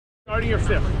starting or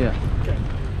fifth? Yeah. Okay.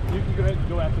 You can go ahead and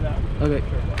go after that. Okay.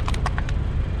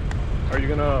 Are you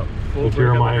gonna full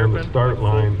Jeremiah on the start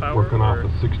line, working off a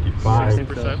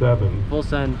 65.7. Full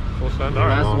send. Full send. And All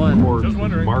right. Last on one. course Just is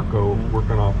wondering. Marco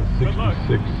working off a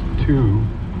 66.2.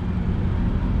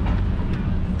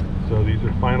 So these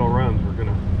are final runs. We're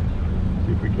gonna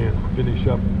see if we can't finish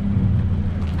up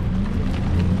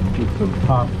with some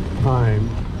top time.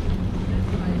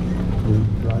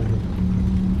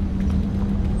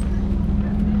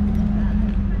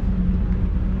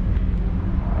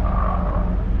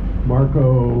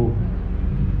 Marco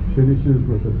finishes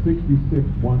with a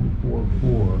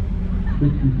 66.144.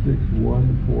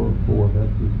 66.144.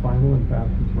 That's his final and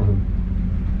fastest run.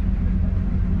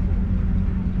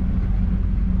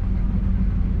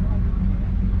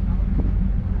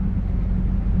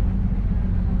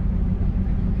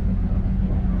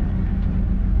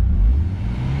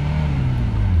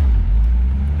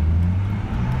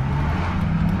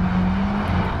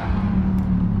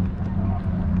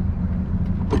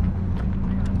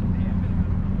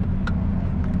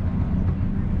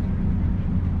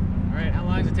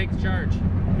 Take the charge.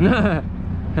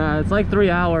 It's like 3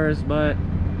 hours, but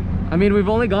I mean we've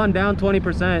only gone down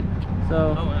 20%.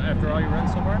 So oh, after all your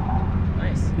runs so far?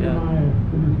 Nice. Yeah.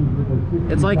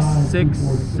 It's like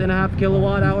 6.5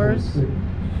 kilowatt hours.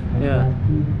 Yeah.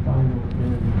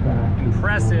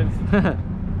 Impressive. So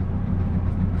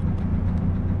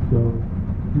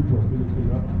people are finishing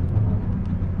up.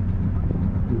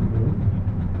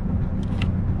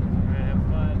 Alright, have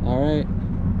fun. All right.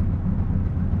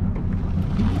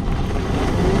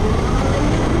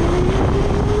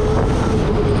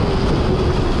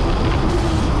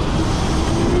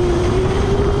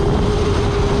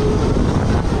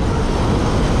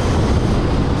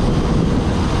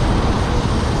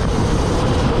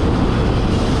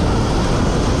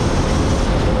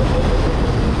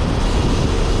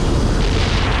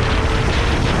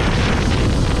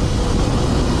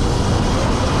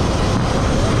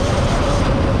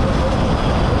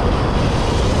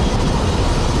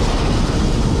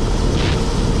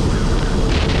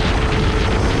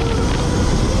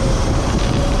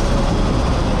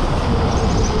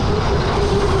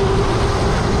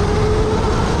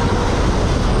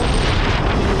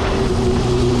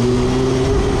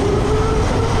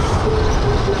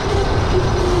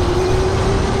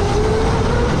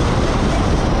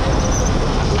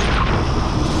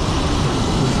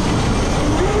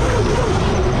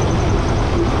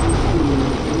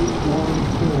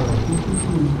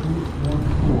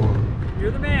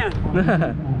 You're the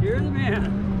man. You're the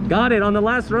man. Got it on the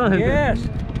last run. Yes.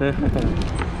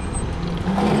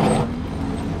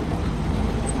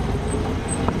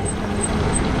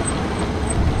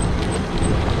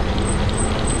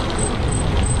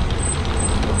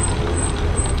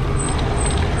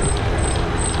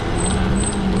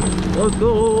 Let's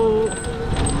go.